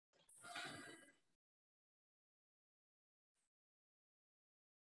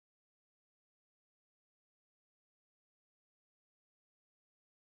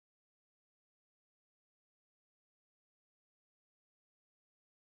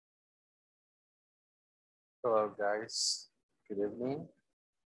Hello, guys. Good evening.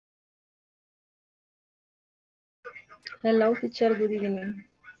 Hello, teacher. Good evening.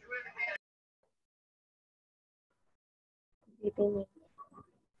 Good evening.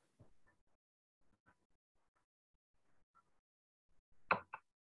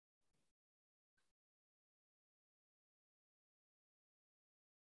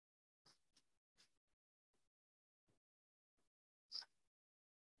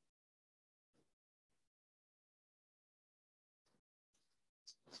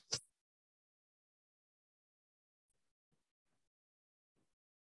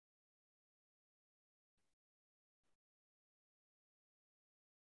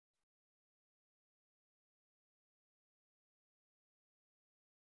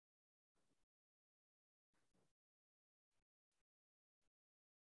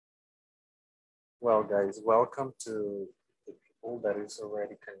 Well, guys, welcome to the people that is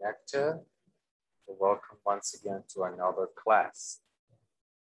already connected. Welcome once again to another class.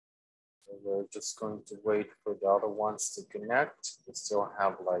 We're just going to wait for the other ones to connect. We still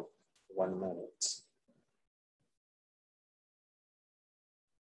have like 1 minute.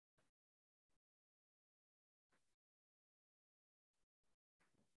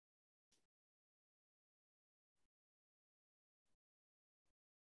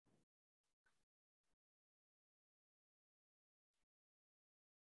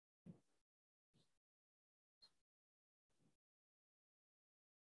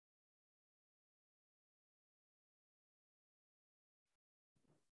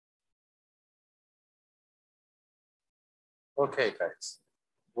 Okay, guys,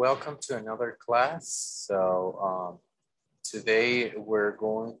 welcome to another class. So today we're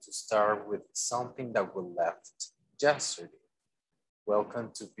going to start with something that we left yesterday.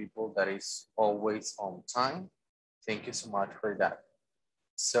 Welcome to people that is always on time. Thank you so much for that.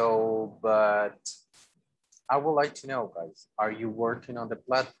 So, but I would like to know, guys, are you working on the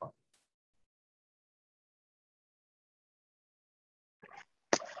platform?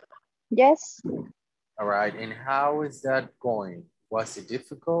 Yes. All right, and how is that going? Was it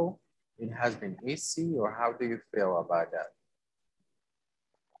difficult? It has been easy, or how do you feel about that?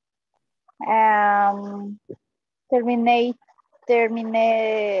 Terminé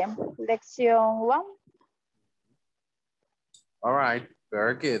lección 1. All right,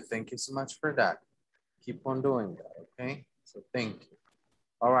 very good. Thank you so much for that. Keep on doing that, okay? So thank you.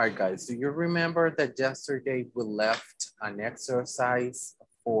 All right, guys, do you remember that yesterday we left an exercise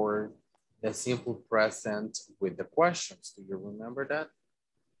for the simple present with the questions? Do you remember that?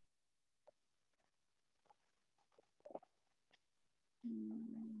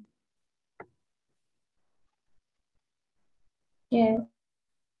 Yes.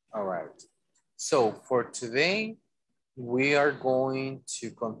 All right. So for today, we are going to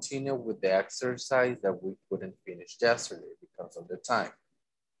continue with the exercise that we couldn't finish yesterday because of the time.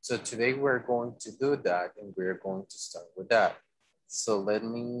 So today we're going to do that, and we're going to start with that. So let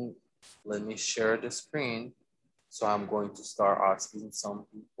me share the screen. So I'm going to start asking some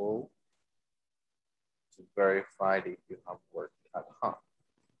people to verify that you have worked at home.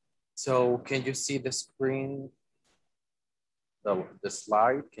 So can you see the screen, the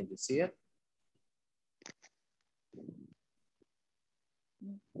slide? Can you see it?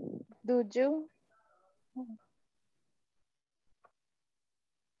 Do you?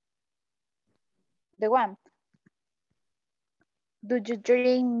 The one. Do you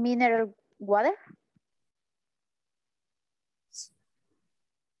drink mineral water?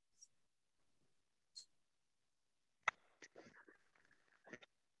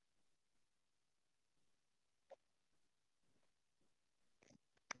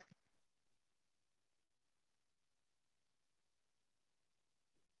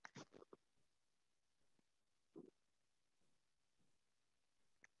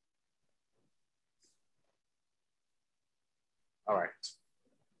 All right.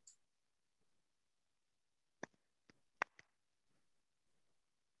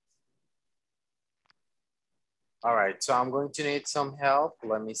 All right, so I'm going to need some help.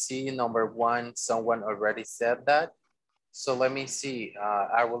 Let me see. Number one, someone already said that. So let me see.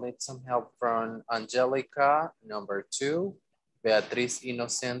 I will need some help from Angelica, number 2. Beatriz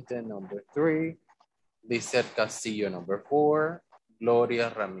Inocente, number 3. Lizeth Castillo, number 4.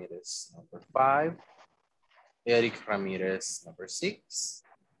 Gloria Ramirez, number 5. Eric Ramirez, number 6.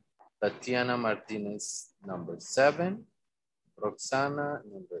 Tatiana Martinez, number 7. Roxana,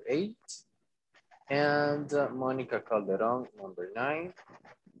 number 8. And Monica Calderon, number 9.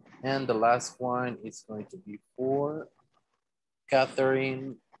 And the last one is going to be for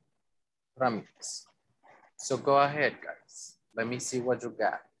Catherine Ramirez. So go ahead, guys. Let me see what you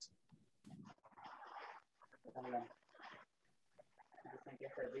got.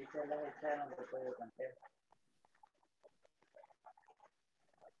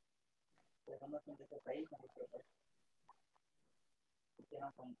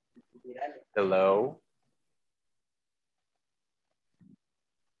 Hello.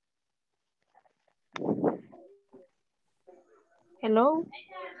 Hello.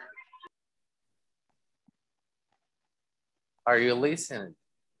 Are you listening?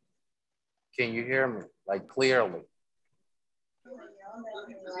 Can you hear me like clearly?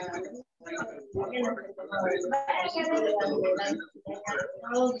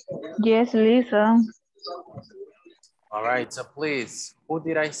 Yes, Lisa. All right, so please, who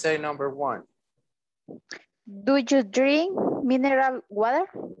did I say number one? Do you drink mineral water?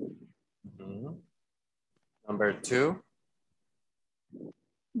 Mhm. Number two,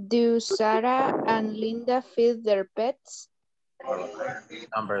 Do Sarah and Linda feed their pets? all right.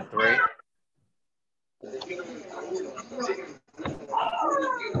 Number three,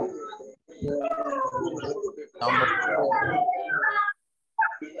 number four,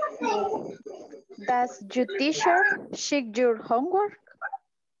 Does your teacher check your homework?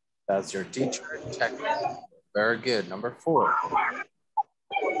 that's your teacher, check. Very good. Number four,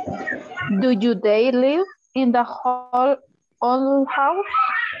 Do you they live in the whole old house?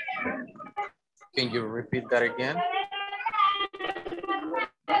 can you repeat that again?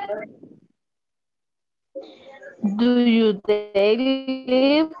 Do you they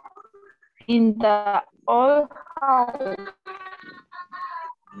live in the old house?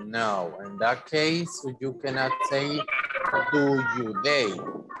 No, in that case, you cannot say, do you they?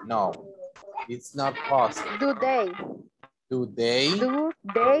 No, it's not possible. Do they? Do they? Do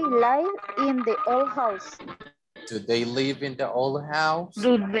they live in the old house? Do they live in the old house?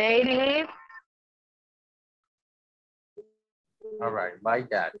 Do they live? All right, like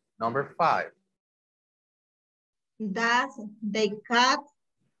that. Number five. Does the cat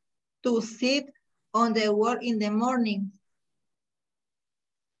to sit on the wall in the morning?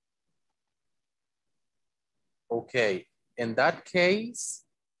 Okay, in that case,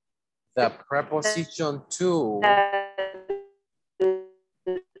 the preposition to,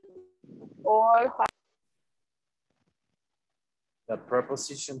 the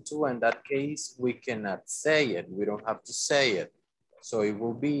preposition to, in that case, we cannot say it. We don't have to say it. So it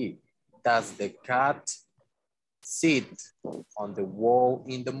will be, does the cat sit on the wall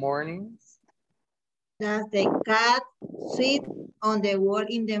in the morning? Does the cat sit on the wall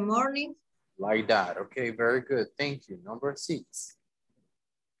in the morning? Like that. Okay, very good. Thank you. Number six.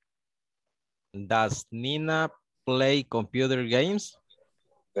 Does Nina play computer games?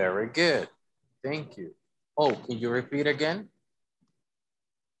 Very good. Thank you. Oh, can you repeat again?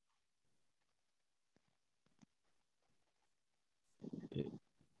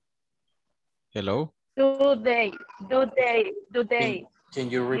 Hello? Do they? Can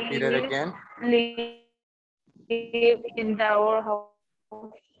you repeat it again? Live in the old house?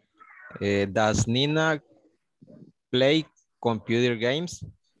 Does Nina play computer games?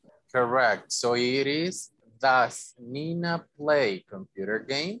 Correct. So it is, does Nina play computer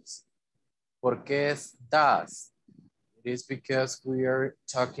games? ¿Por qué es does? It is because we are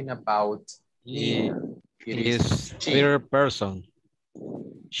talking about Nina. It is she. third person.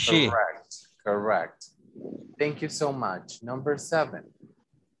 She. Correct. Correct. Thank you so much. Number seven.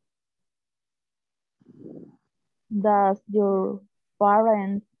 Does your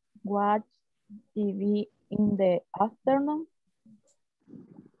parents watch TV in the afternoon?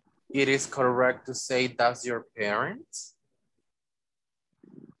 It is correct to say, does your parents?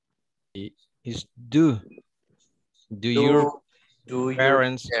 Is do your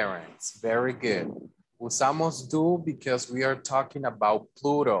parents. Your parents. Very good. Usamos do because we are talking about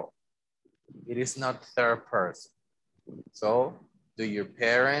plural. It is not third person. So, do your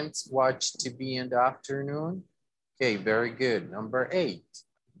parents watch TV in the afternoon? Okay, very good. Number eight.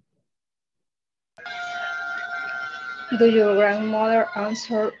 Do your grandmother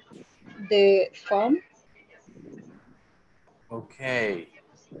answer the phone? Okay.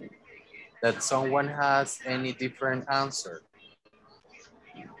 That someone has any different answer?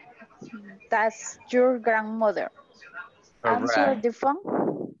 Does your grandmother answer Correct. the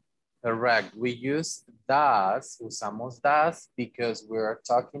phone? Correct. We use das, usamos das because we're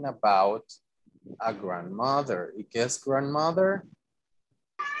talking about a grandmother. ¿Y qué es grandmother?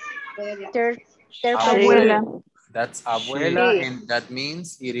 Third Abuela. person. That's abuela, She. and that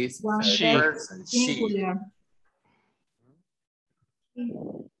means it is One third person. She. singular.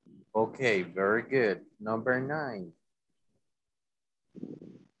 Okay, very good. Number nine.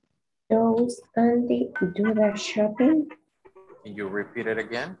 Does Andy do the shopping? Can you repeat it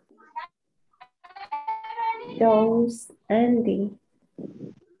again? Does Andy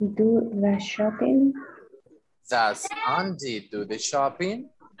do the shopping? Does Andy do the shopping?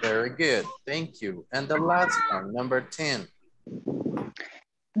 Very good. Thank you. And the last one, number 10.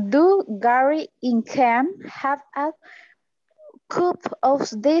 Do Gary and Ken have a cup of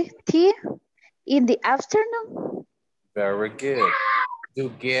the tea in the afternoon? Very good. Do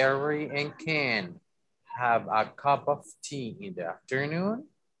Gary and Ken have a cup of tea in the afternoon?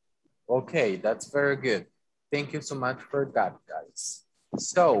 Okay, that's very good. Thank you so much for that, guys.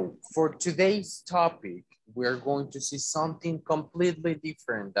 So for today's topic, we're going to see something completely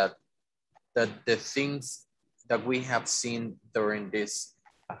different that the things that we have seen during these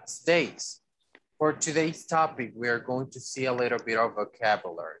days. For today's topic, we are going to see a little bit of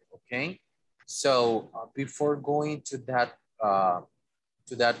vocabulary, okay? So before going to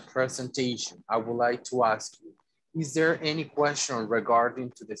that presentation, I would like to ask you, is there any question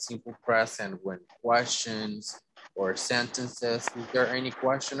regarding to the simple present when questions or sentences? Is there any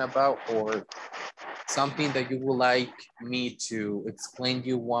question about or something that you would like me to explain to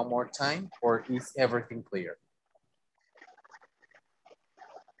you one more time, or is everything clear?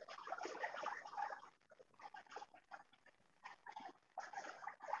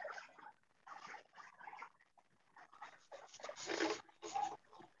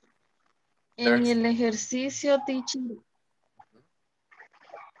 En el ejercicio, teacher,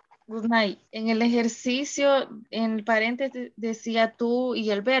 good night. En el ejercicio, en el paréntesis decía tú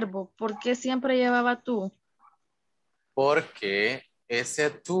y el verbo. ¿Por qué siempre llevaba tú? Porque ese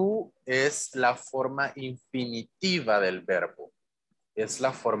tú es la forma infinitiva del verbo. Es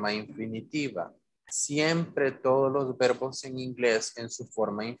la forma infinitiva. Siempre todos los verbos en inglés en su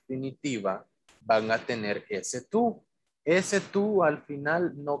forma infinitiva van a tener ese tú. Ese tú al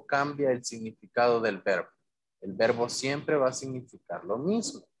final no cambia el significado del verbo. El verbo siempre va a significar lo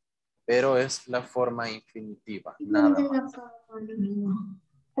mismo, pero es la forma infinitiva. Nada más.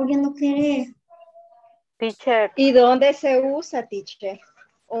 Porque no quiere. Teacher, ¿Y dónde se usa, teacher?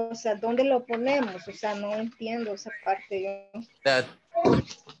 O sea, ¿dónde lo ponemos? O sea, no entiendo esa parte yo. That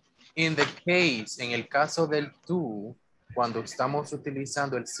in the case, en el caso del tú, cuando estamos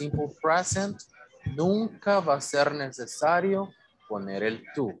utilizando el simple present, nunca va a ser necesario poner el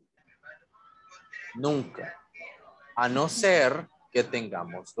tú. Nunca. A no ser que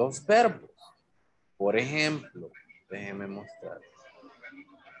tengamos dos verbos. Por ejemplo, déjenme mostrar.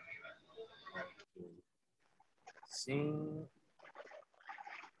 Sí.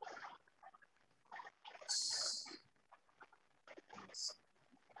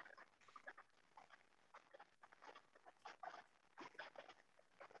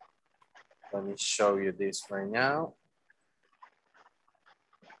 Let me show you this right now.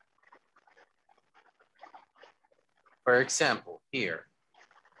 For example, here,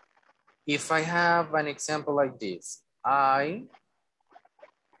 if I have an example like this, I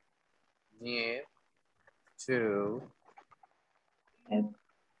need to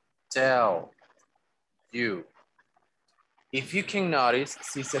tell you. If you can notice,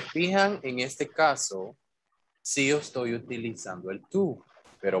 si se fijan en este caso, sí yo estoy utilizando el tú.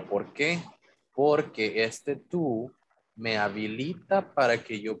 ¿Pero por qué? Porque este tú me habilita para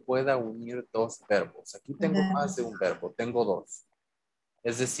que yo pueda unir dos verbos. Aquí tengo más de un verbo, tengo dos.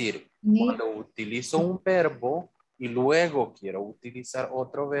 Es decir, cuando utilizo un verbo y luego quiero utilizar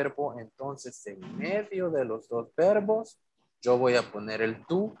otro verbo, entonces en medio de los dos verbos, yo voy a poner el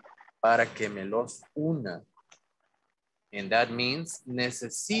tú para que me los una. And that means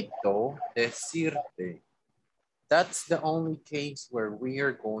necesito decirte. That's the only case where we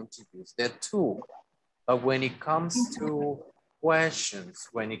are going to use the to. But when it comes to questions,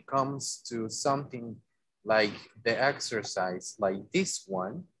 when it comes to something like the exercise like this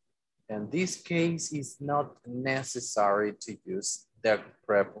one, in this case, it's not necessary to use the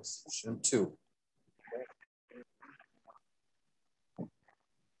preposition to.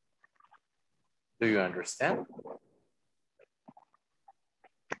 Do you understand?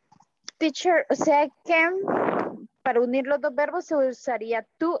 Teacher, o sea que para unir los dos verbos se usaría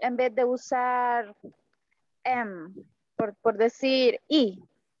tú en vez de usar por decir y.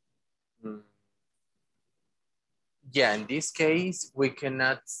 Yeah, in this case, we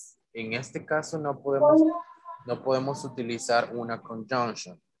cannot, en este caso no podemos utilizar una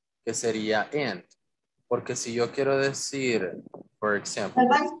conjunction, que sería and. Porque si yo quiero decir, por ejemplo,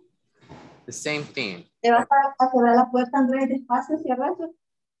 the same thing. ¿Te vas a cerrar la puerta, Andrés, despacio, cierrarlo?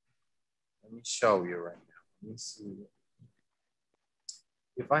 Let me show you right now. Let me see.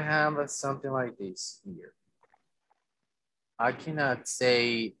 If I have something like this here, I cannot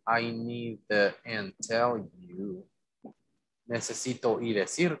say I need the and tell you. Necesito y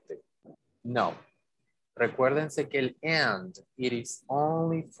decirte. No. Recuérdense que el and, it is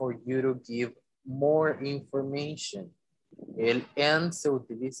only for you to give more information. El and se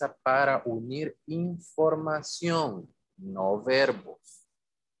utiliza para unir información, no verbos.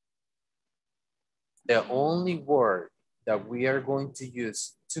 The only word that we are going to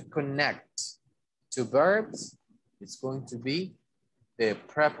use to connect to verbs is going to be the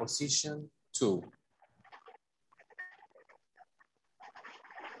preposition to.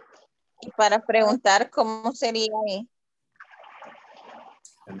 Y para preguntar cómo sería ahí.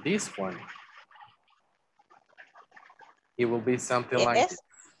 And this one, it will be something like Yes. this.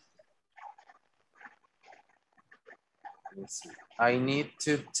 Let me see. I need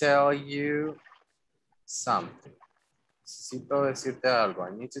to tell you something. Necesito decirte algo.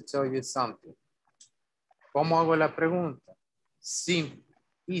 I need to tell you something. ¿Cómo hago la pregunta? Simple,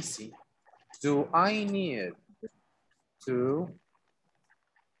 easy. Do I need to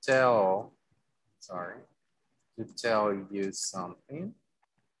tell you something?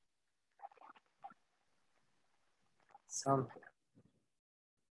 Something.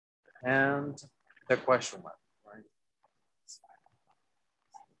 And the question mark, right?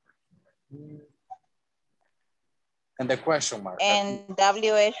 And the question mark. And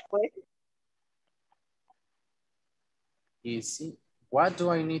WH question. Easy. What do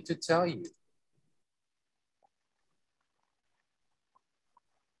I need to tell you?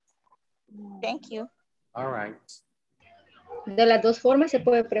 Thank you. All right. De las dos formas se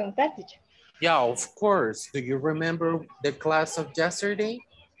puede preguntar, teacher. Yeah, of course. Do you remember the class of yesterday?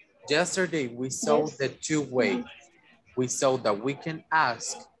 Yesterday, we saw Yes. the two ways. We saw that we can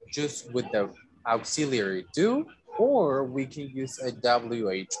ask just with the auxiliary do, or we can use a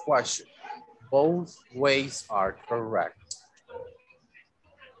WH question. Both ways are correct.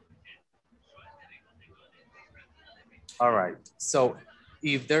 All right, so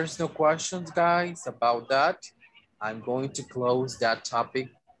if there's no questions, guys, about that, I'm going to close that topic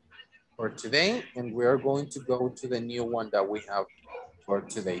for today, and we're going to go to the new one that we have for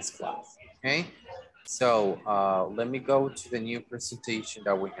today's class, okay? So let me go to the new presentation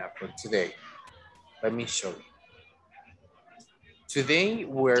that we have for today. Let me show you. Today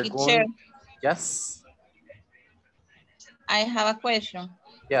we're Teacher, going, yes? I have a question.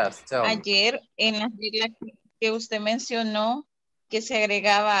 Yes, tell me. Ayer en las reglas que usted mencionó que se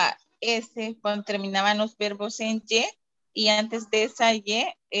agregaba S cuando terminaban los verbos en y antes de esa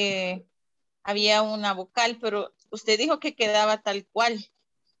Y había una vocal, pero usted dijo que quedaba tal cual,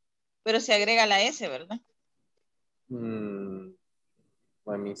 pero se agrega la S, ¿verdad?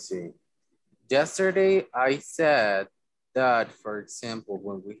 Let me see. Yesterday I said that, for example,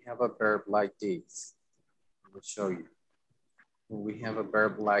 when we have a verb like this, let me show you. When we have a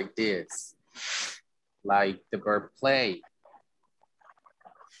verb like this, like the verb play,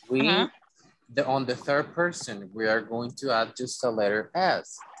 we, on the third person, we are going to add just a letter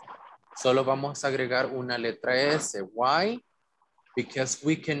S. Solo vamos a agregar una letra S. Why? Because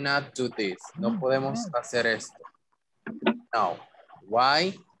we cannot do this. No podemos hacer esto. No.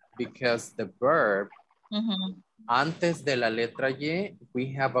 Why? Because the verb, antes de la letra Y,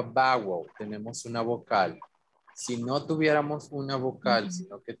 we have a vowel. Tenemos una vocal. Si no tuviéramos una vocal,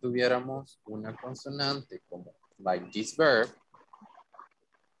 sino que tuviéramos una consonante, como like this verb,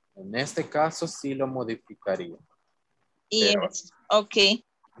 en este caso sí lo modificaría. Yes, ok.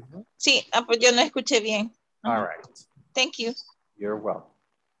 Sí, pues yo no escuché bien. All right. Thank you. You're welcome.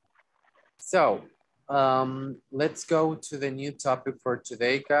 So, let's go to the new topic for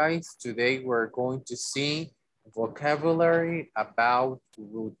today, guys. Today, we're going to see vocabulary about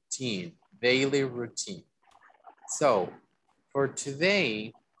routine, daily routine. So, for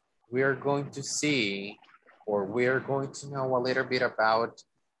today, we are going to see, or we are going to know a little bit about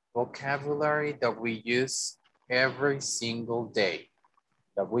vocabulary that we use every single day,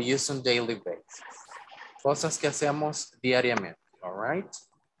 that we use on daily basis. Cosas que hacemos diariamente, all right?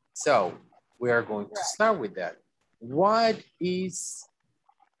 So, we are going to start with that. What is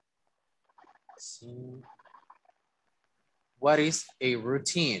a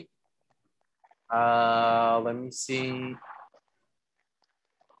routine? Let me see.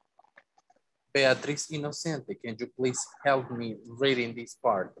 Beatriz Inocente, can you please help me reading this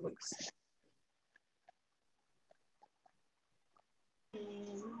part, please?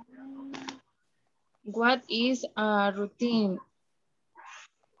 What is a routine?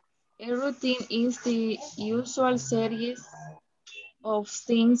 A routine is the usual series of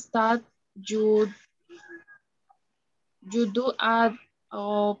things that you do at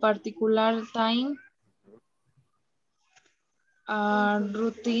a particular time. A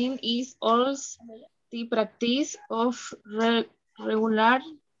routine is also the practice of regular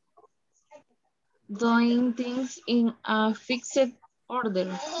doing things in a fixed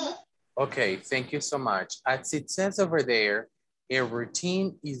order. Okay, thank you so much. As it says over there, a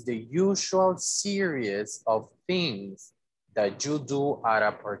routine is the usual series of things that you do at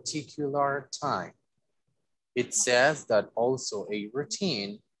a particular time. It says that also a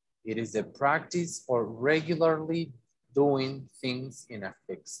routine, it is a practice or regularly doing things in a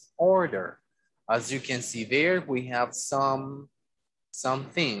fixed order. As you can see there, we have some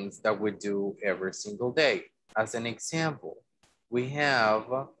things that we do every single day. As an example, we have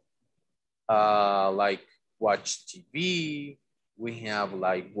like watch TV, we have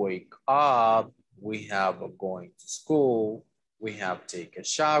like wake up, we have going to school, we have take a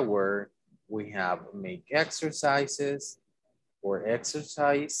shower, we have make exercises or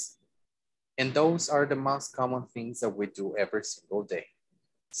exercise. And those are the most common things that we do every single day.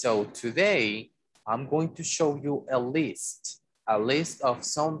 So today, I'm going to show you a list of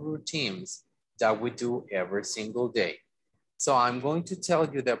some routines that we do every single day. So I'm going to tell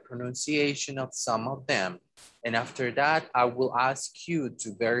you the pronunciation of some of them. And after that, I will ask you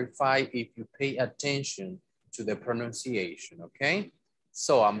to verify if you pay attention to the pronunciation, okay?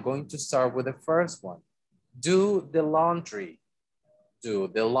 So I'm going to start with the first one. Do the laundry. Do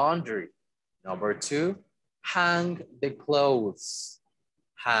the laundry. Number 2, hang the clothes.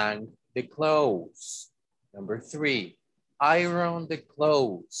 Hang the clothes. Number 3, iron the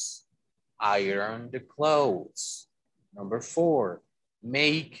clothes. Iron the clothes. Number 4,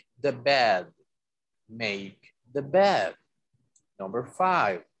 make the bed. Make the bed. Number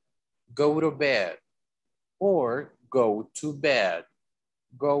 5, go to bed or go to bed.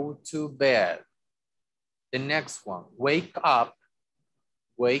 Go to bed. The next one, wake up.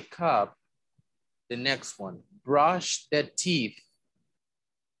 Wake up. The next one, brush the teeth.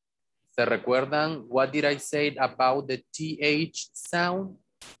 ¿Se recuerdan what did I say about the TH sound?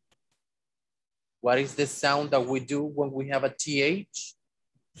 What is the sound that we do when we have a TH?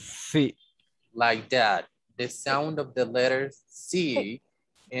 Sí. Like that. The sound of the letter C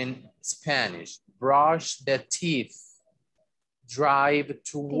in Spanish. Brush the teeth. Drive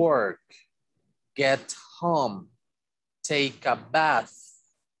to work. Get home. Take a bath.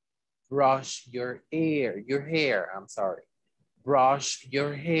 Brush your hair, I'm sorry. Brush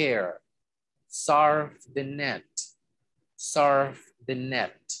your hair. Surf the net. Surf the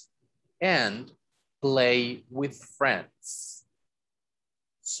net. And play with friends.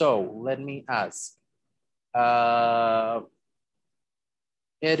 So let me ask.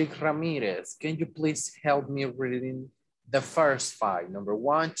 Eric Ramirez, can you please help me reading the first 5? Number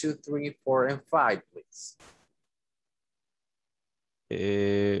 1, 2, 3, 4, and 5, please.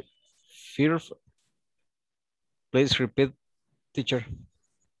 Please repeat, teacher.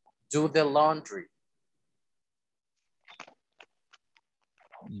 Do the laundry.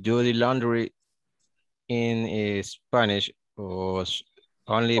 Do the laundry in Spanish or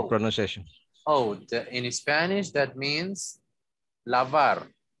only pronunciation? Oh, in Spanish, that means lavar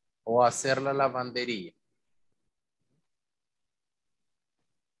o hacer la lavandería.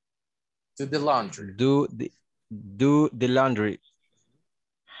 Do the laundry. Do the laundry.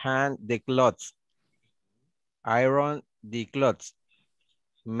 Hang the clothes. Iron the clothes.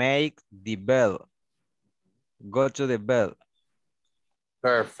 Make the bed. Go to the bed.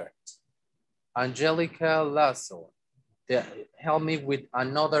 Perfect. Angelica Lasso, help me with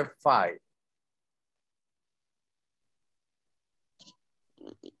another 5.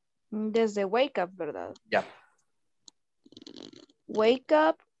 Desde wake up, ¿verdad? Yeah. Wake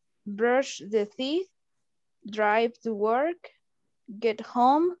up, brush the teeth, drive to work, get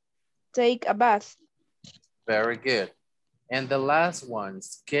home, take a bath. Very good. And the last one,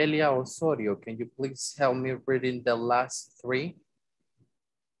 Kelia Osorio, can you please help me reading the last 3?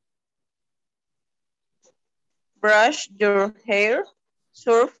 Brush your hair,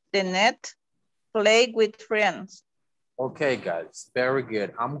 surf the net, play with friends. Okay, guys, very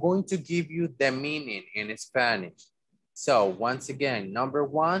good. I'm going to give you the meaning in Spanish. So once again, number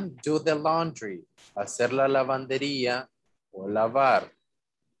 1, do the laundry, hacer la lavandería o lavar.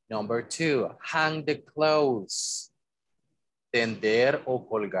 Number 2, hang the clothes, tender o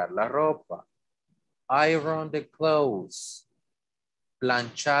colgar la ropa. Iron the clothes,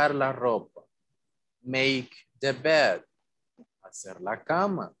 planchar la ropa. Make the bed, hacer la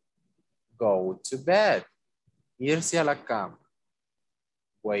cama. Go to bed, irse a la cama.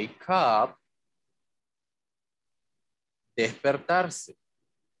 Wake up, despertarse.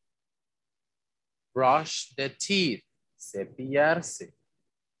 Brush the teeth, cepillarse.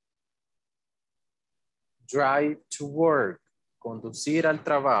 Drive to work, conducir al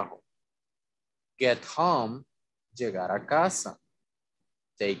trabajo. Get home, llegar a casa.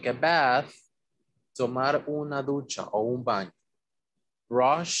 Take a bath, tomar una ducha o un baño.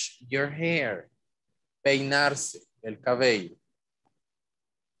 Brush your hair, peinarse el cabello.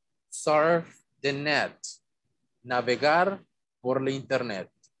 Surf the net, navegar por la internet.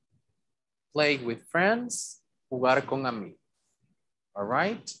 Play with friends, jugar con amigos. All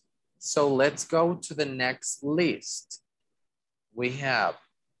right, so let's go to the next list. We have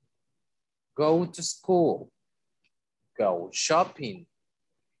go to school, go shopping,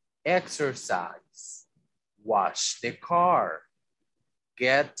 exercise, wash the car,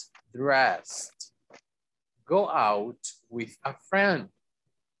 get dressed, go out with a friend,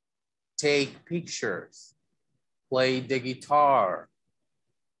 take pictures, play the guitar,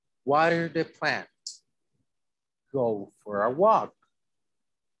 water the plant, go for a walk,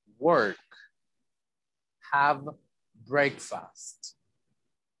 work, have breakfast,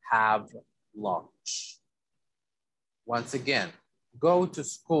 have lunch. Once again, go to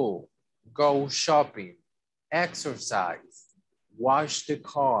school, go shopping, exercise, wash the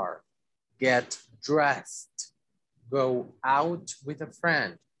car, get dressed, go out with a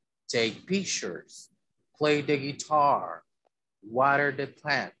friend, take pictures, play the guitar, water the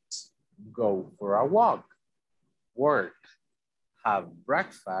plant, go for a walk, work, have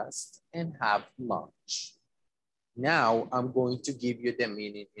breakfast, and have lunch. Now I'm going to give you the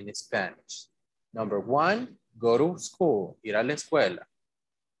meaning in Spanish. Number one, go to school, ir a la escuela.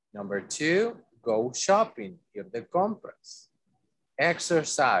 Number two, go shopping, ir de compras.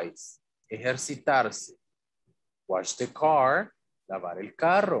 Exercise, ejercitarse. Wash the car, lavar el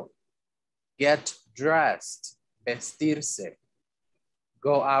carro. Get dressed, vestirse.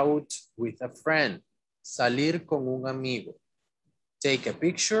 Go out with a friend, salir con un amigo. Take a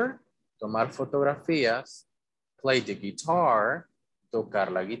picture, tomar fotografías. Play the guitar,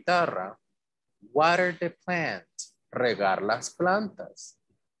 tocar la guitarra. Water the plant, regar las plantas.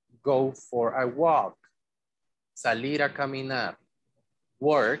 Go for a walk, salir a caminar.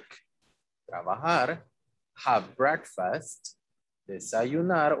 Work, trabajar. Have breakfast,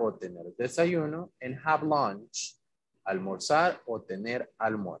 desayunar o tener desayuno. And have lunch, almorzar o tener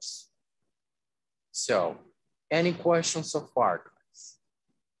almuerzo. So, any questions so far, guys?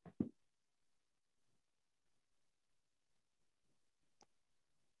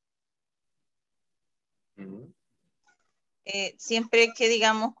 Siempre que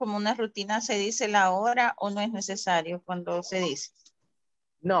digamos como una rutina se dice la hora o no es necesario cuando se dice.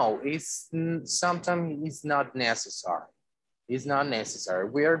 No, sometimes it's not necessary. It's not necessary.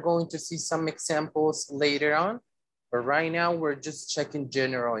 We are going to see some examples later on, but right now we're just checking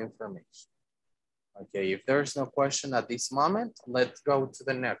general information. Okay, if there's no question at this moment, let's go to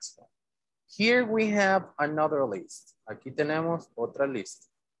the next one. Here we have another list. Aquí tenemos otra lista.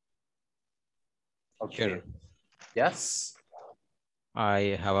 Okay. Sure. Yes?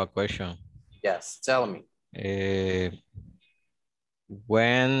 I have a question. Yes, tell me.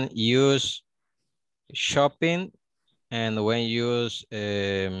 When use shopping and when use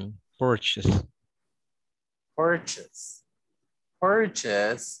purchase. Purchase.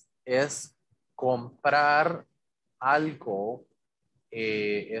 Purchase es comprar algo,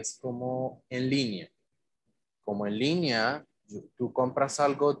 es como en línea. Como en línea, tú compras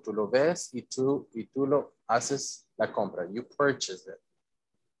algo, tú lo ves y tú lo haces la compra. You purchase it.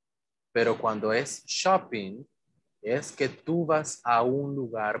 Pero cuando es shopping, es que tú vas a un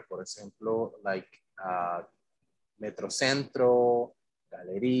lugar, por ejemplo, like Metrocentro,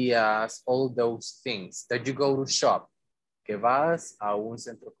 galerías, all those things that you go to shop. Que vas a un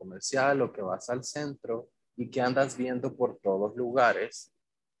centro comercial o que vas al centro y que andas viendo por todos lugares,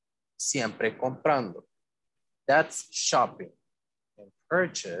 siempre comprando. That's shopping. And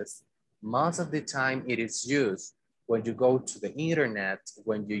purchase, most of the time it is used when you go to the internet,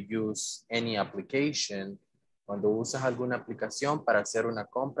 when you use any application, cuando usas alguna aplicación para hacer una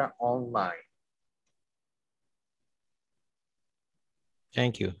compra online.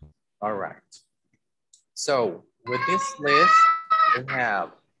 Thank you. All right. So with this list, we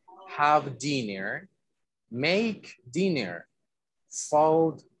have dinner, make dinner,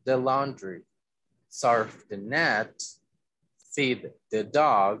 fold the laundry, surf the net, feed the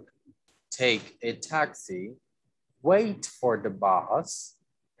dog, take a taxi, wait for the bus,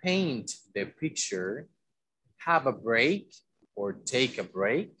 paint the picture, have a break or take a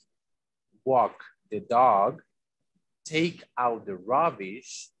break, walk the dog, take out the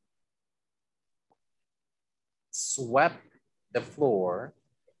rubbish, sweep the floor,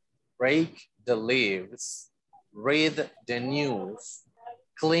 break the leaves, read the news,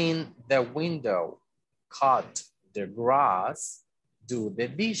 clean the window, cut the grass, do the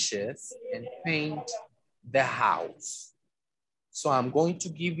dishes, and paint the house. So I'm going to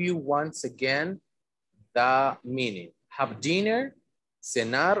give you once again the meaning. Have dinner,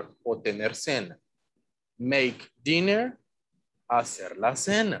 cenar o tener cena. Make dinner, hacer la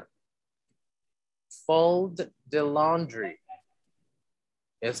cena. Fold the laundry.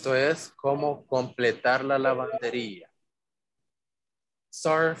 Esto es como completar la lavandería.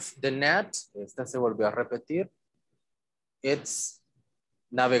 Surf the net. Esta se volvió a repetir. It's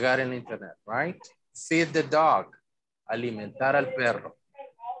navegar en internet, right? Feed the dog. Alimentar al perro.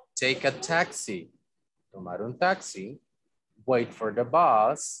 Take a taxi. Tomar un taxi. Wait for the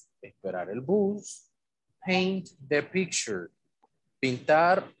bus. Esperar el bus. Paint the picture.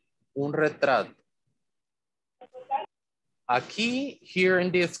 Pintar un retrato. Aquí, here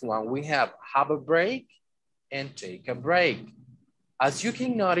in this one, we have a break and take a break. As you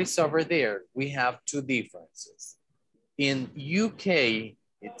can notice over there, we have two differences. In UK,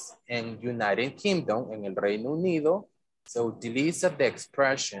 it's in United Kingdom, en el Reino Unido, se utiliza the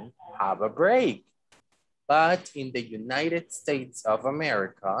expression have a break. But in the United States of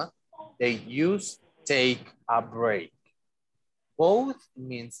America, they use take a break. Both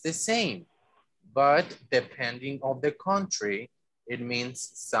means the same. But depending on the country, it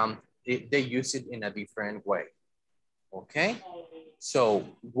means they use it in a different way. Okay? So,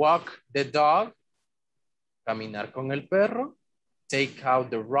 walk the dog, caminar con el perro, take out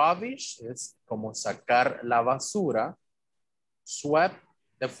the rubbish, es como sacar la basura, sweep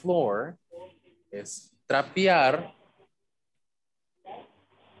the floor, es trapear,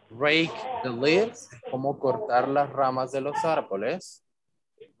 rake the leaves, como cortar las ramas de los árboles,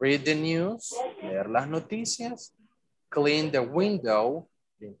 read the news, leer las noticias, clean the window,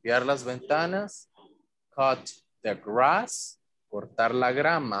 limpiar las ventanas, cut the grass, cortar la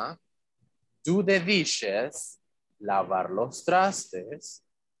grama, do the dishes, lavar los trastes,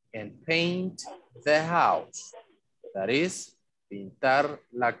 and paint the house. That is, pintar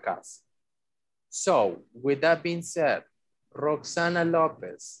la casa. So, with that being said, Roxana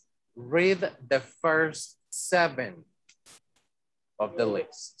Lopez, read the first 7 of the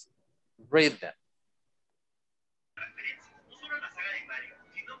list. Read them.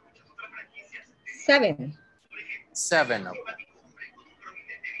 7. 7 of them.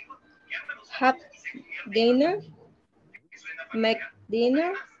 Have dinner, make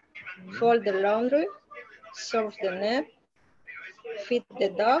dinner, fold the laundry, surf the net, feed the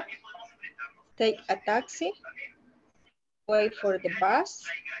dog, take a taxi, wait for the bus,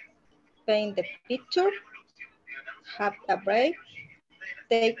 paint the picture, have a break,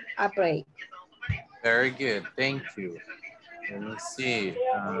 take a break. Very good, thank you. Let me see.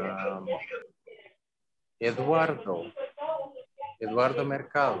 Eduardo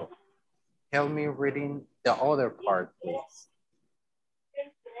Mercado. Help me reading the other part, please.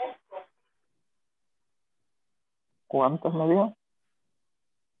 ¿Cuántos me dio?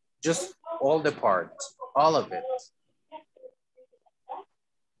 Just all the parts, all of it.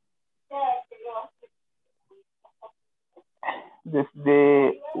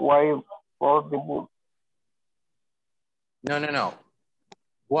 Desde why for the book. No.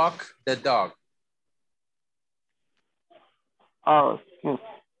 Walk the dog. Oh, excuse.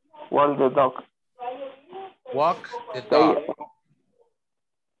 Walk the dog. Walk the dog.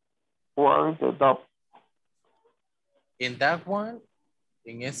 Walk the dog. In that one,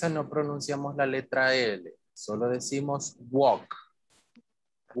 en esa no pronunciamos la letra L, solo decimos walk.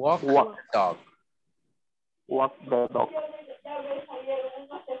 Walk the dog. Walk the dog.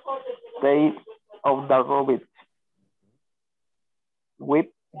 Take of the rabbit.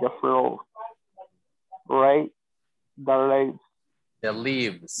 Sweep the floor. Write the leaves. The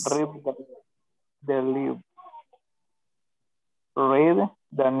leaves. Read the leaves. Read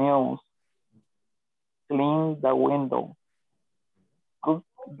the news. Clean the window. Cook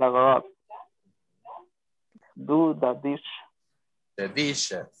the grass. Do the dish. The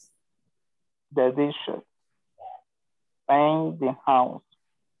dishes. The dishes. Paint the house.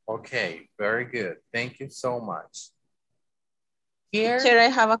 Okay, very good. Thank you so much. Here, Teacher, I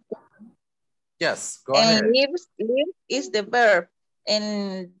have a question. Yes, go ahead. Live is the verb.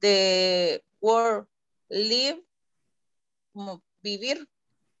 And the word live, como vivir,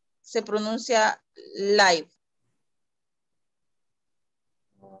 se pronuncia live.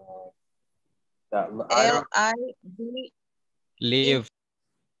 L-I-V. Live.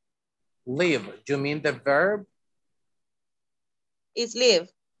 Live. You mean the verb? Is live.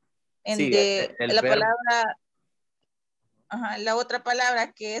 En Sí, la verbo. palabra, la otra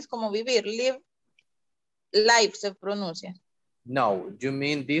palabra que es como vivir, live, live se pronuncia. No, you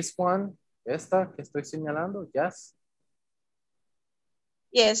mean this one? Esta que estoy señalando, yes.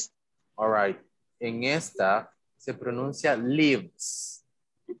 Yes. All right. En esta se pronuncia lives.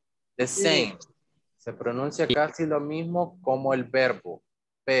 The same. Se pronuncia casi lo mismo como el verbo,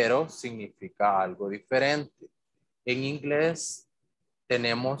 pero significa algo diferente. En inglés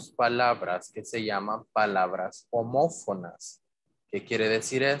tenemos palabras que se llaman palabras homófonas. ¿Qué quiere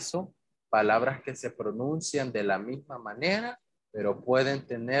decir eso? Palabras que se pronuncian de la misma manera, pero pueden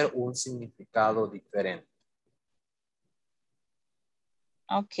tener un significado diferente.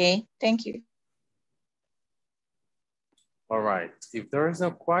 Okay, thank you. All right, if there is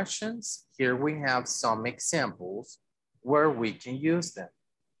no questions, here we have some examples where we can use them.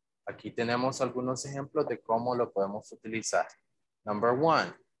 Aquí tenemos algunos ejemplos de cómo lo podemos utilizar. Number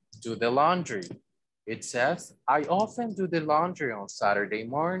one, do the laundry. It says, I often do the laundry on Saturday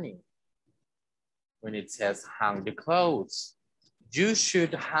morning. When it says hang the clothes, you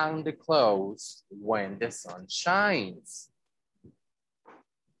should hang the clothes when the sun shines.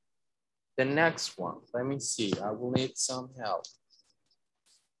 The next one, let me see, I will need some help.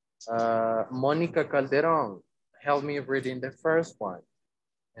 Monica Calderon, help me reading the first one.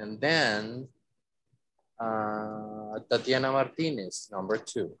 And then Tatiana Martinez, number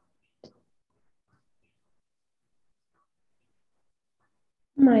 2.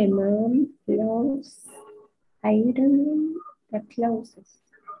 My mom loves ironing the clothes.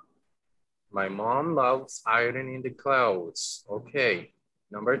 My mom loves ironing the clothes. Okay,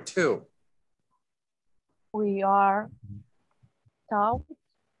 number 2. We are taught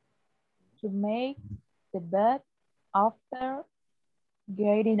to make the bed after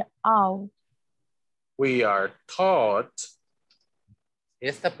getting out. We are taught.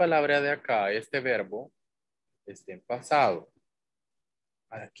 Esta palabra de acá, este verbo, está en pasado.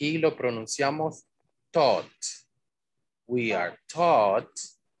 Aquí lo pronunciamos taught. We are taught.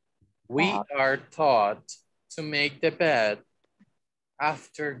 We are taught to make the bed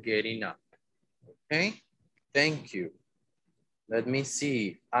after getting up. Okay, thank you. Let me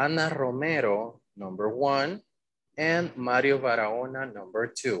see. Ana Romero, number 1, and Mario Barahona, number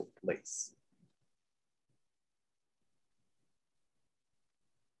 2, please.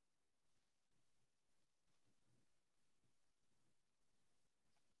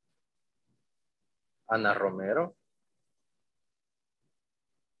 Ana Romero.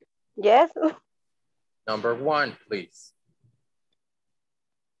 Yes. Number 1, please.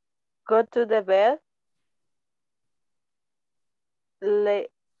 Go to the bed.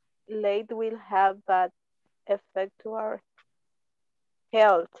 Late will have bad effect to our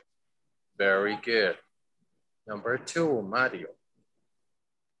health. Very good. Number 2, Mario.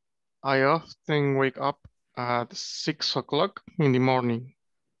 I often wake up at 6 o'clock in the morning.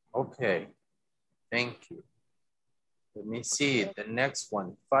 Okay, thank you. Let me see the next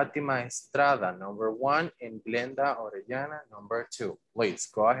one. Fatima Estrada, number 1, and Glenda Orellana, number 2. Please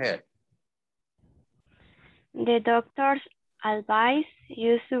go ahead. The doctor's advice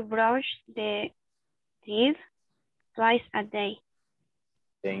you to brush the teeth twice a day.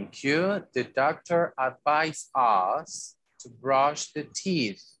 Thank you. The doctor advised us to brush the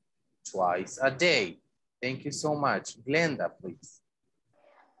teeth twice a day. Thank you so much. Glenda, please.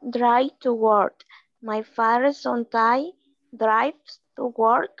 Drive to work. My father sometimes drives to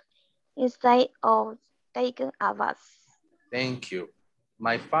work instead of taking a bus. Thank you.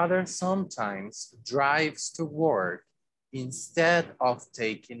 My father sometimes drives to work instead of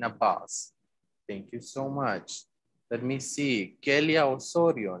taking a bus. Thank you so much. Let me see. Kelia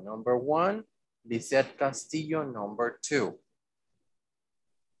Osorio, number 1. Lisette Castillo, number 2.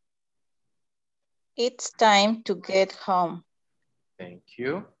 It's time to get home. Thank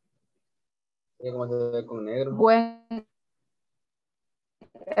you. When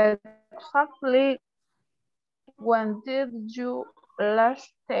exactly when did you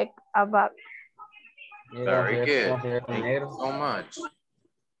last take a bath? Very good. Thank you so much.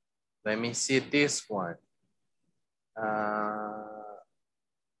 Let me see this one.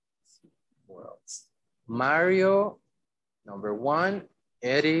 What else? Mario, number 1.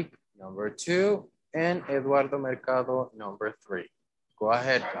 Eric, number 2. And Eduardo Mercado, number 3. Go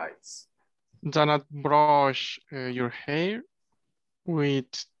ahead, guys. Do not brush your hair with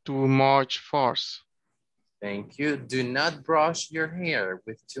too much force. Thank you. Do not brush your hair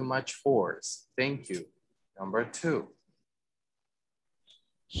with too much force. Thank you. Number 2.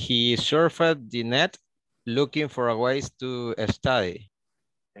 He surfed the net looking for ways to study.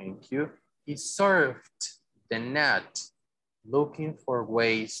 Thank you. He surfed the net looking for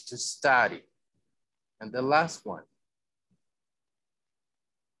ways to study. And the last one.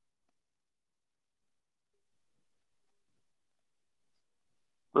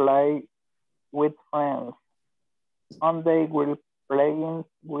 Play with friends. Sunday will playing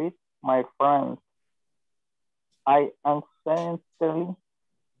with my friends. I accidentally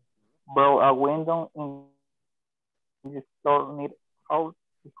broke a window in the store near our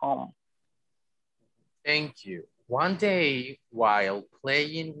home. Thank you. One day, while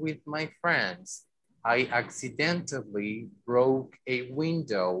playing with my friends, I accidentally broke a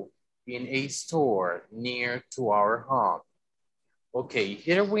window in a store near to our home. Okay,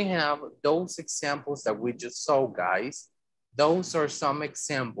 here we have those examples that we just saw, guys. Those are some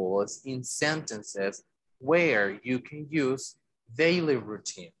examples in sentences where you can use daily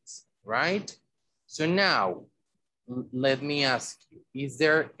routines, right? So now, let me ask you, is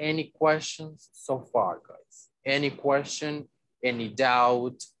there any questions so far, guys? Any question, any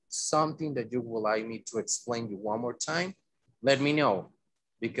doubt, something that you would like me to explain you one more time? Let me know,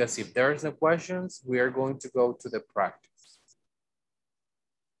 because if there's no questions, we are going to go to the practice.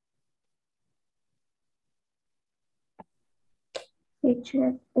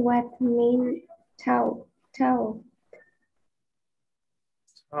 Teacher, what mean tau? Tau.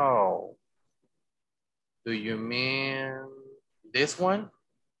 Oh, do you mean this one?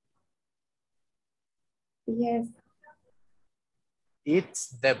 Yes. It's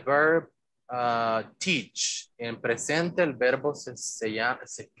the verb teach. En presente el verbo se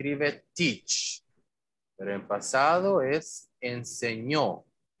escribe teach, pero en pasado es enseñó,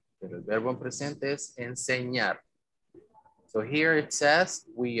 pero el verbo en presente es enseñar. So here it says,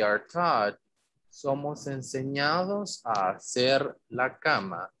 we are taught, somos enseñados a hacer la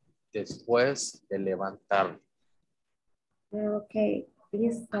cama después de levantarnos. Okay,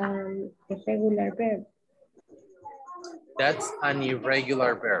 it's a regular verb. That's an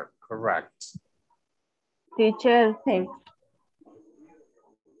irregular verb, correct. Teacher, Sí.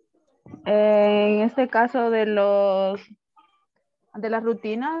 En este caso de las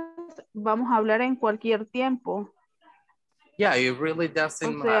rutinas, vamos a hablar en cualquier tiempo. Yeah, it really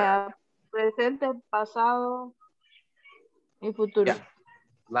doesn't O matter. sea, presente, pasado y futuro. Yeah,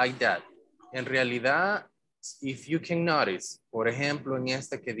 like that. En realidad, if you can notice, por ejemplo, en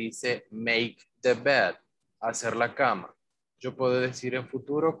esta que dice make the bed, hacer la cama. Yo puedo decir en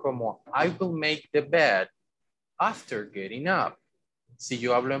futuro como I will make the bed after getting up. Si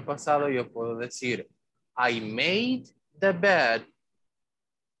yo hablo en pasado, yo puedo decir I made the bed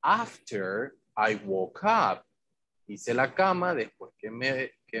after I woke up. Hice la cama después que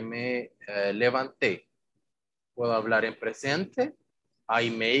me levanté. Puedo hablar en presente. I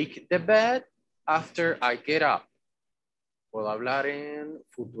make the bed after I get up. Puedo hablar en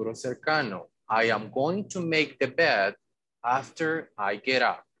futuro cercano. I am going to make the bed after I get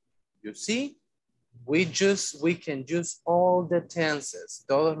up. You see? We can use all the tenses,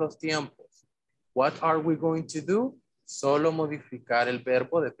 todos los tiempos. What are we going to do? Solo modificar el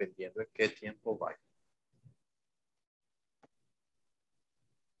verbo dependiendo de qué tiempo vaya.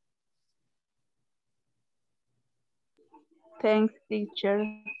 Thanks, teacher.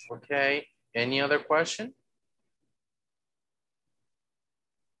 Okay, any other question?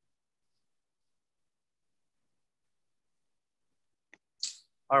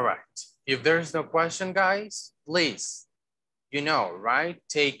 All right, if there's no question, guys, please, you know, right?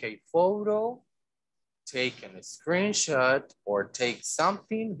 Take a photo, take a screenshot, or take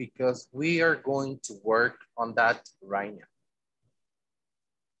something because we are going to work on that right now.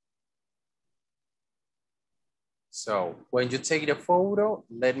 So when you take the photo,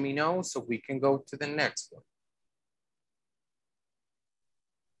 let me know so we can go to the next one.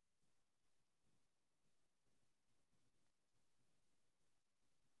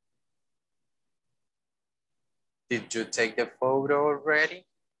 Did you take the photo already?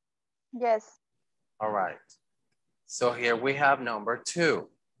 Yes. All right. So here we have number 2.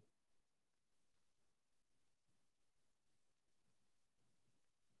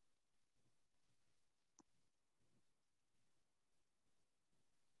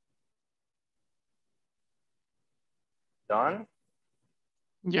 Done?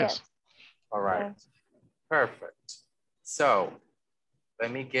 Yes. All right. Perfect. So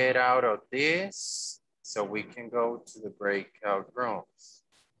let me get out of this so we can go to the breakout rooms.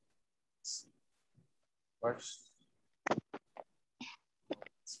 What's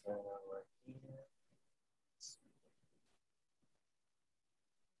going on right here?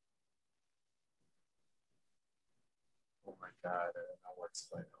 Oh my God, I don't know what's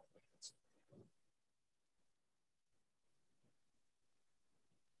going on.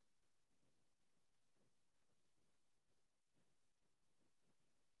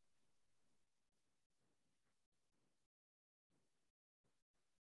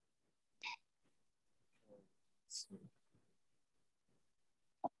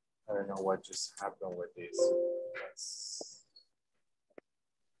 I don't know what just happened with this. Yes.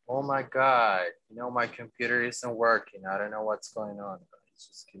 Oh my God, you know, my computer isn't working. I don't know what's going on, guys.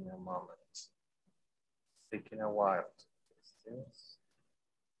 Just give me a moment. It's taking a while to fix this.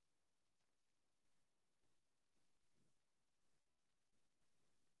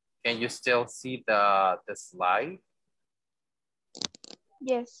 Can you still see the slide?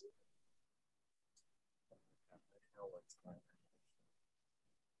 Yes.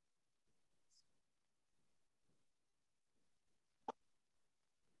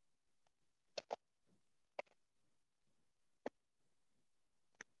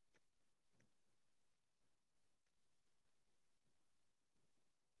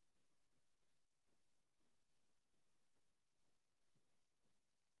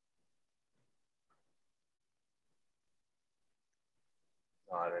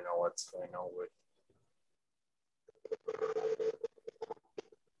 No, I don't know what's going on with.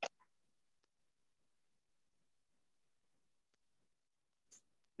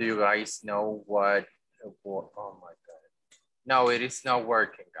 Do you guys know what? Oh my God. No, it is not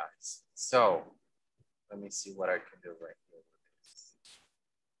working, guys. So let me see what I can do right here with this.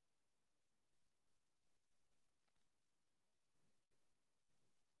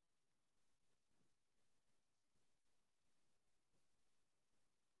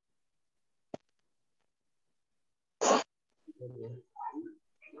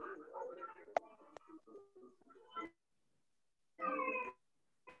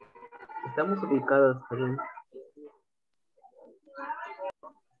 Estamos ubicados, perdón.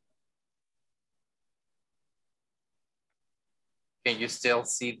 Can you still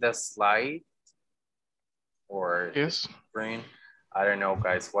see the slide or Yes. the screen? I don't know,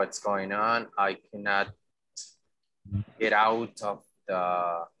 guys, what's going on. I cannot get out of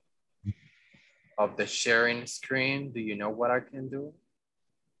the sharing screen. Do you know what I can do?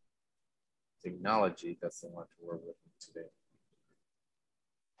 Technology doesn't want to work with me today.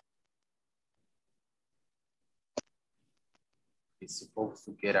 It's supposed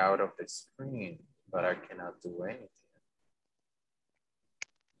to get out of the screen, but I cannot do anything.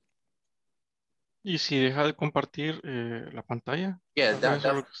 Y si deja de compartir la pantalla. Yeah, Eso es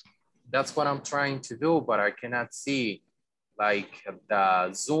lo que- that's what I'm trying to do, but I cannot see. Like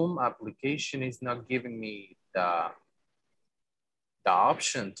the Zoom application is not giving me the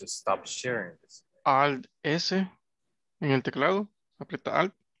option to stop sharing this. Alt S en el teclado. Aprieta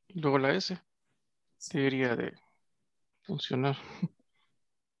Alt y luego la S. Debería de funcionar.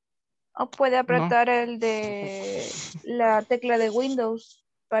 O puede apretar el de la tecla de Windows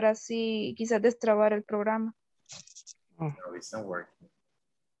para así quizás destrabar el programa. No, it's not working.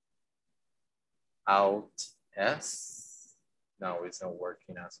 Alt S. No, it's not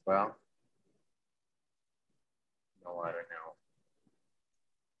working as well. No, I don't know.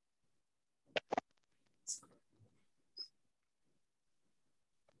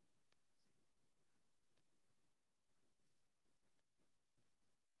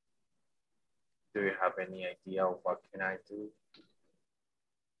 Do you have any idea of what can I do?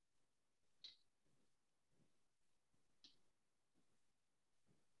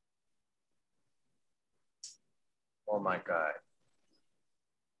 Oh my God.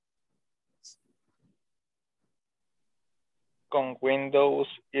 Con Windows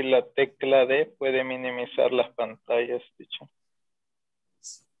y la tecla D puede minimizar las pantallas, dicho.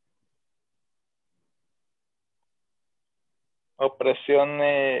 O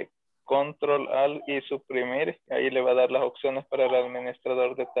presione Control Alt y suprimir, ahí le va a dar las opciones para el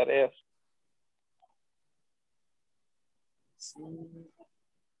administrador de tareas.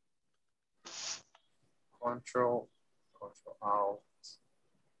 Control Alt.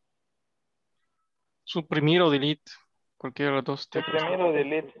 Suprimir o delete. Cualquiera de los dos. Suprimir o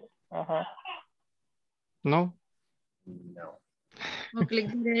delete. Ajá. No. No. O clic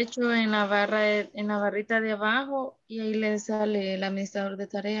derecho en la barrita de abajo y ahí le sale el administrador de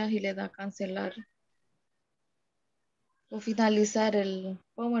tareas y le da cancelar o finalizar el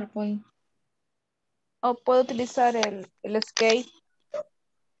PowerPoint. O puede utilizar el Escape.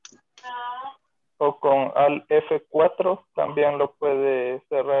 O con Alt F4 también lo puede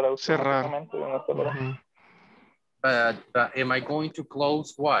cerrar automáticamente de una sola vez. But am I going to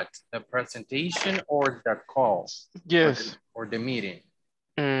close what? The presentation or the call? Yes. Or the meeting?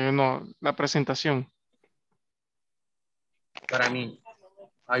 No, la presentación. But I mean,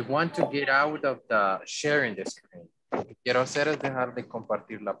 I want to get out of the sharing the screen. Lo que quiero hacer es dejar de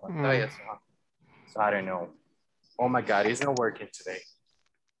compartir la pantalla. So I don't know. Oh my God, it's not working today.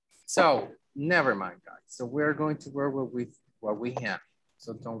 So never mind, guys. So we're going to work with what we have.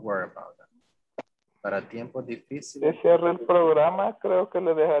 So don't worry about that. Para tiempo difícil. Si cierra el programa, creo que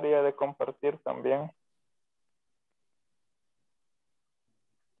le dejaría de compartir también.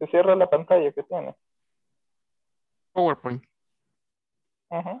 Se cierra la pantalla que tiene. PowerPoint.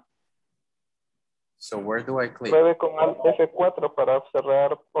 Ujú. So where do I click? Pruebe con Alt F4 para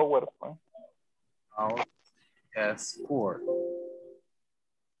cerrar PowerPoint. Alt S4.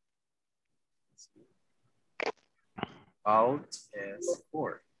 Alt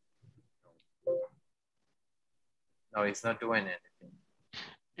S4. No, it's not doing anything.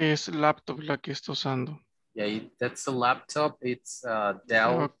 Es laptop la que está usando. Yeah, that's a laptop. It's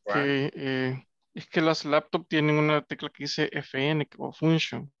Dell. Ok, Right? es que las laptop tienen una tecla que dice FN o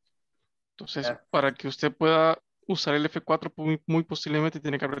Function. Entonces, para que usted pueda usar el F4, muy posiblemente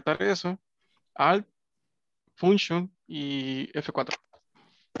tiene que apretar eso. Alt, Function y F4.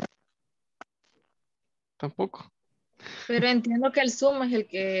 Tampoco. Pero entiendo que el Zoom es el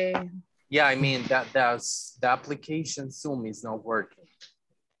que... Yeah, I mean, the application Zoom is not working.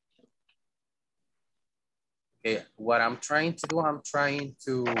 Okay, what I'm trying to do, I'm trying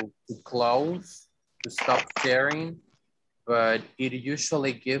to close, to stop sharing, but it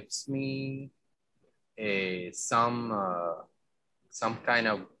usually gives me some kind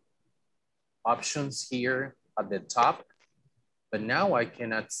of options here at the top, but now I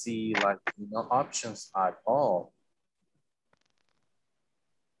cannot see like no options at all.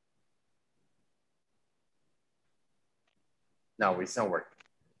 No, it's not working.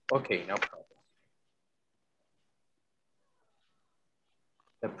 Okay, no problem.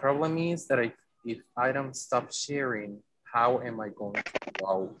 The problem is that if I don't stop sharing, how am I going to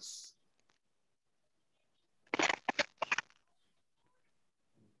close?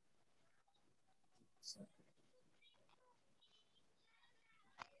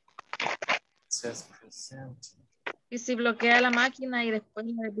 It says present. Y si bloquea la máquina y después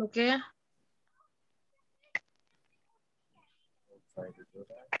la desbloquea.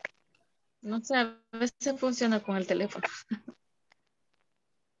 No sé, a veces funciona con el teléfono.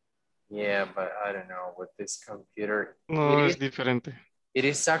 Yeah, but I don't know with this computer. No, es diferente. It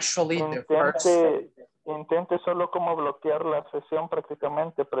is actually the first. Intente solo como bloquear la sesión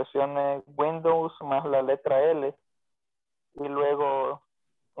prácticamente. Presione Windows más la letra L y luego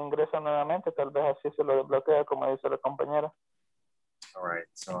ingresa nuevamente. Tal vez así se lo desbloquea como dice la compañera. All right,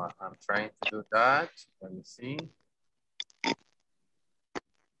 so I'm trying to do that. Let me see.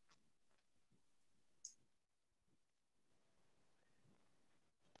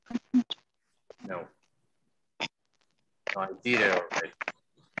 No. No, I did it already.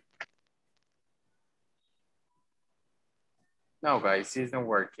 No, guys, it isn't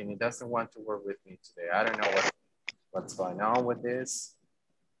working. It doesn't want to work with me today. I don't know what's going on with this.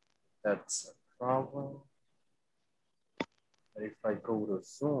 That's a problem. But if I go to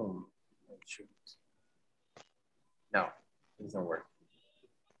Zoom, it should. No, it doesn't work.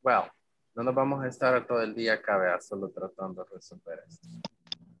 Well, no nos vamos a estar todo el día acá, vea, solo tratando de resolver esto.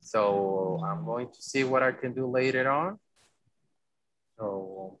 So I'm going to see what I can do later on.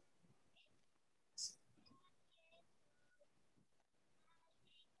 So,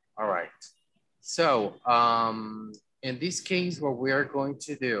 all right. So in this case, what we are going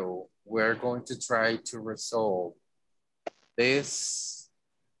to do, we're going to try to resolve this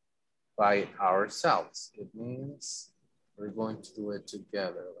by ourselves. It means we're going to do it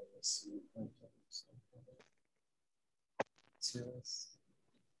together. Let me see. Just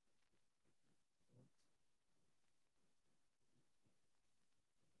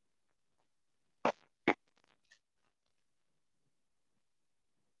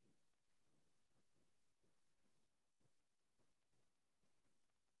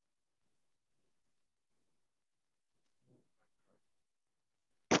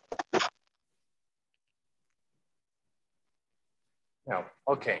no,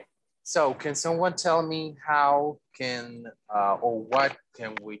 okay. So can someone tell me how can, or what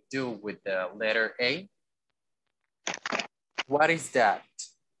can we do with the letter A? What is that?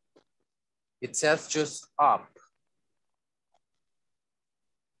 It says just up.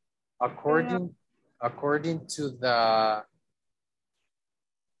 According to the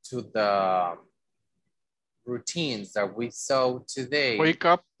routines that we saw today. Wake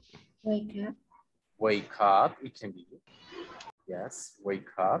up. Wake up. Wake up, it can be. Yes, wake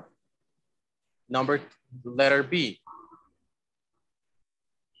up. Letter B.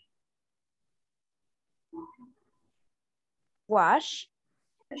 Wash.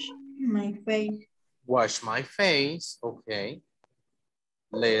 My face. Wash my face, okay.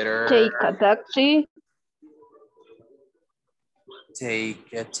 Letter. Take a taxi.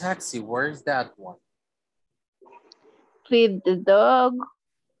 Take a taxi, where's that one? Feed the dog.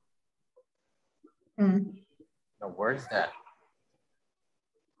 No, where's that?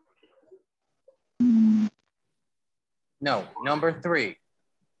 No, number 3.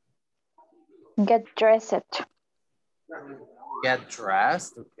 Get dressed. Get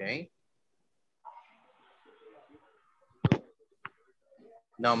dressed, okay.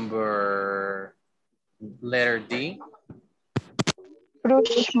 Letter D.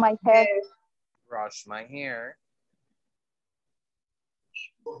 Brush my hair. Brush my hair.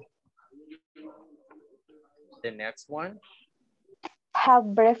 The next one.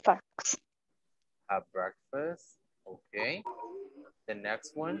 Have breakfast. Have breakfast. Okay. The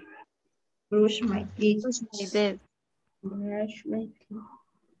next one. Brush my teeth. Brush my teeth. Brush my teeth.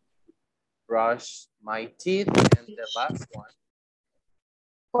 Brush my teeth. And the last one.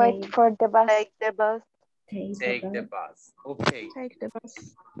 Wait for the bus. Take the bus. Take the bus. Okay. Take the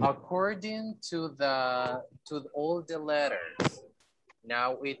bus. According to all the letters,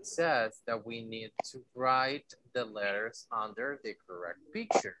 now it says that we need to write the letters under the correct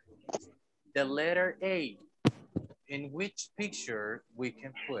picture. The letter A, in which picture we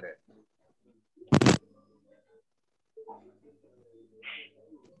can put it?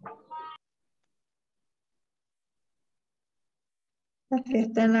 La que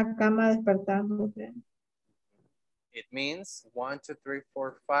está en la cama despertando. It means 1, 2, 3,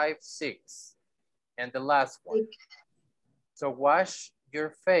 4, 5, 6. And the last one. So wash your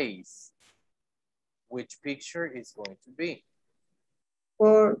face. Which picture is going to be?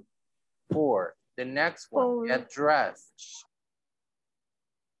 4. 4. The next one, get dressed.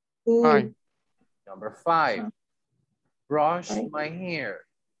 2. Number 5. Brush my hair.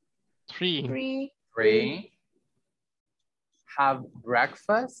 3. 3. Have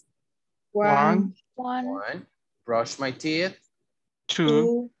breakfast. 1. 1. Brush my teeth.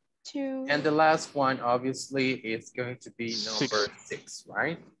 2. And the last one, obviously, is going to be number 6,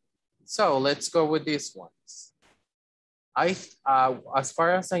 right? So let's go with these ones. As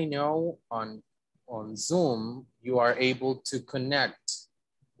far as I know, on Zoom, you are able to connect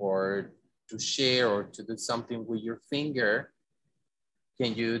or to share or to do something with your finger.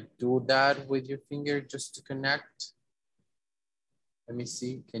 Can you do that with your finger just to connect? Let me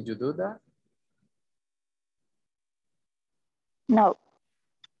see. Can you do that? No.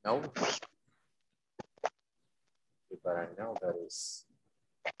 No? But I know that is...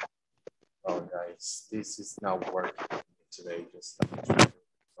 Oh, guys, this is not working today. Just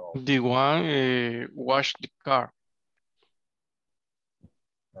The one, wash the car.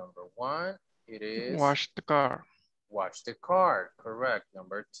 Number 1, it is... Wash the car. Wash the car, correct.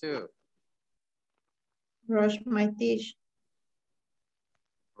 Number 2. Brush my teeth.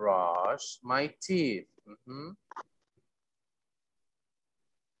 Brush my teeth.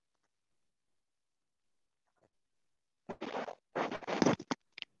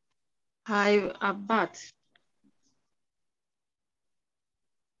 Have a bath.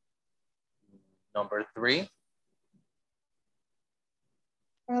 Number 3.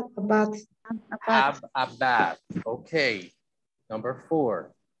 Have a bath. Have a bath. Okay. Number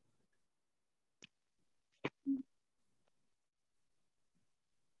 4.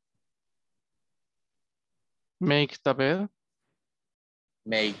 Make the bed.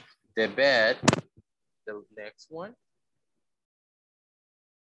 Make the bed. The next one.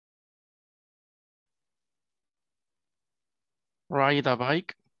 Ride a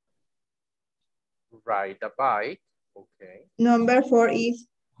bike. Ride a bike. Okay. Number 4 is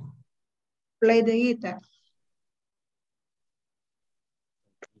play the guitar.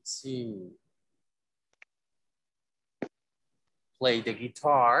 Let's see. Play the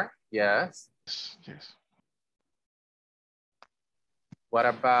guitar. Yes. Yes. What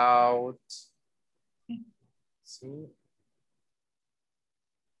about... Let's see.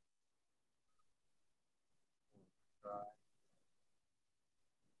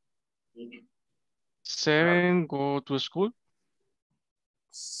 7, go to school.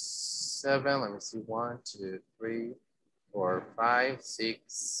 7, let me see. 1, 2, 3, 4, 5, 6,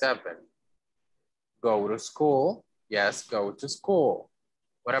 7. Go to school. Yes, go to school.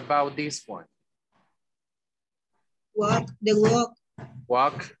 What about this one? Walk the walk.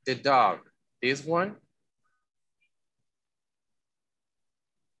 Walk the dog. This one?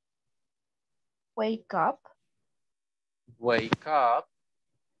 Wake up. Wake up.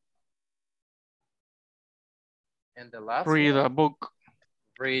 And the last Read one? a book.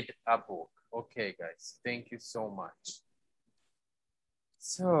 Read a book. Okay, guys, thank you so much.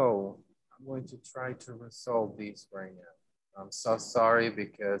 So I'm going to try to resolve this right now. I'm so sorry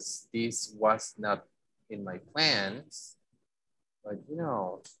because this was not in my plans, but you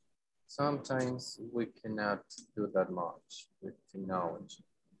know, sometimes we cannot do that much with technology.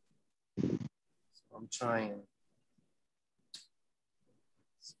 So I'm trying.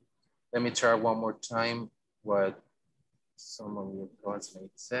 Let me try one more time what some of your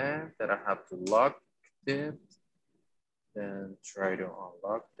classmates said, that I have to lock it. Then try to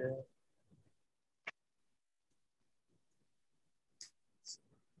unlock it.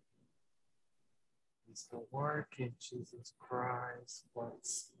 It's not working, Jesus Christ,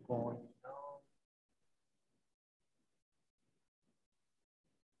 what's going on?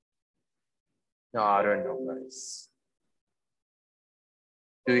 No, I don't know, guys.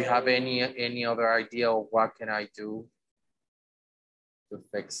 Do you have any other idea of what can I do to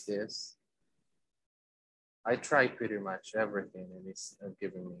fix this? I tried pretty much everything and it's not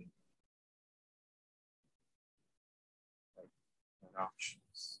giving me like,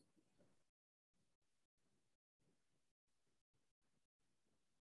 options.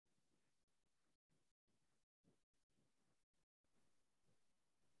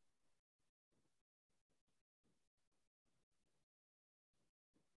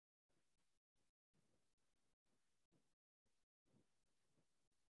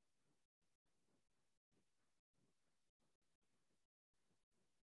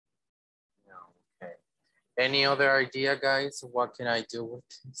 Okay. Any other idea, guys? What can I do with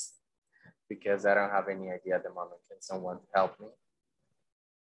this? Because I don't have any idea at the moment. Can someone help me?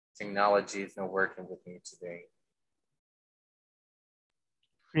 Technology is not working with me today.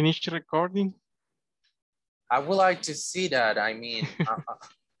 Finish recording. I would like to see that. I mean,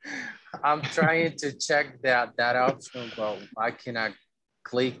 I'm trying to check that option, but I cannot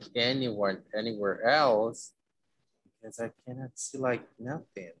click anywhere else because I cannot see like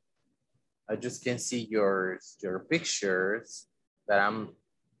nothing. I just can see your pictures that I'm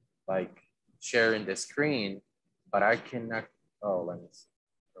like sharing the screen, but I cannot. Oh, let me see.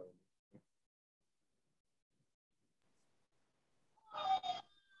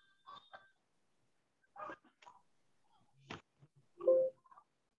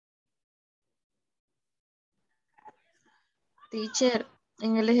 Teacher,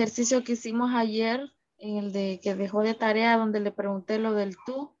 en el ejercicio que hicimos ayer, en el de que dejó de tarea, donde le pregunté lo del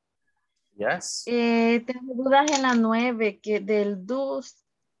tú. Yes. Tengo dudas en la 9, que del do.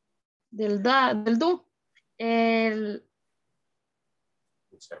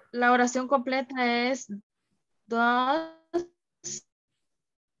 La oración completa es does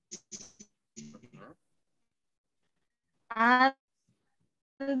Andy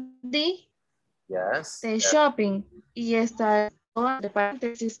Yes. de shopping. Y está de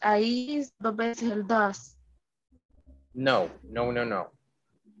paréntesis, ahí 2 veces el does. No.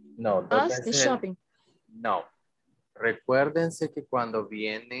 No, Does de shopping. No. Recuérdense que cuando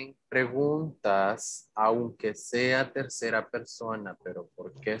vienen preguntas, aunque sea tercera persona, pero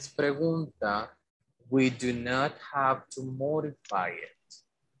porque es pregunta, we do not have to modify it.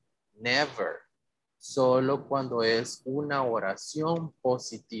 Never. Solo cuando es una oración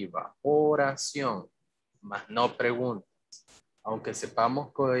positiva. Oración, más no preguntas. Aunque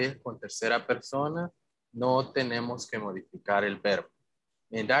sepamos que es con tercera persona, no tenemos que modificar el verbo.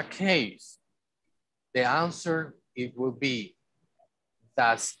 In that case, the answer it will be,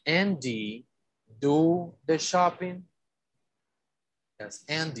 does Andy do the shopping? Does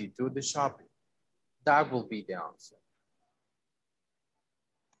Andy do the shopping? That will be the answer.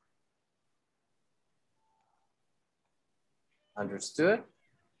 Understood?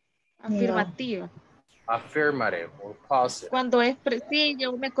 Afirmativo. Affirmative or positive. Cuando es, sí,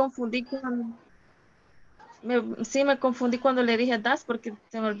 yo me confundí con... me confundí cuando le dije das porque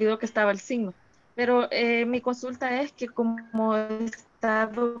se me olvidó que estaba el signo. Pero mi consulta es que como está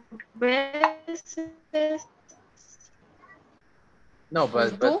 2 veces... No,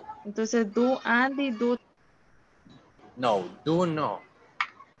 but do, entonces do, Andy, do. No, do no.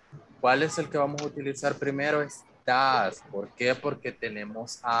 ¿Cuál es el que vamos a utilizar primero? Es does. ¿Por qué? Porque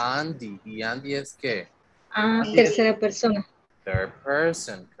tenemos a Andy. ¿Y Andy es qué? Tercera persona. Third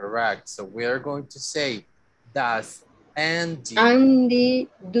person, correct. So we are going to say, does Andy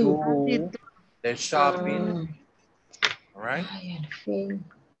do the shopping? All right?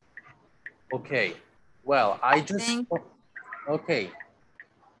 Okay. Well, I just... Okay.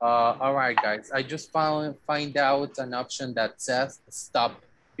 All right, guys. I just find out an option that says stop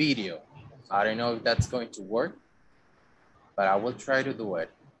video. I don't know if that's going to work, but I will try to do it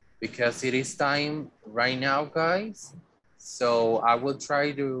because it is time right now, guys. So I will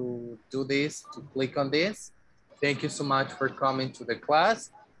try to do this, to click on this. Thank you so much for coming to the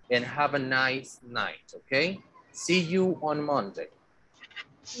class and have a nice night, okay? See you on Monday.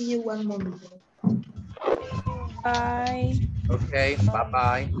 See you on Monday. Bye. Okay,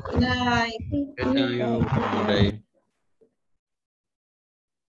 bye-bye. Bye. See you Monday.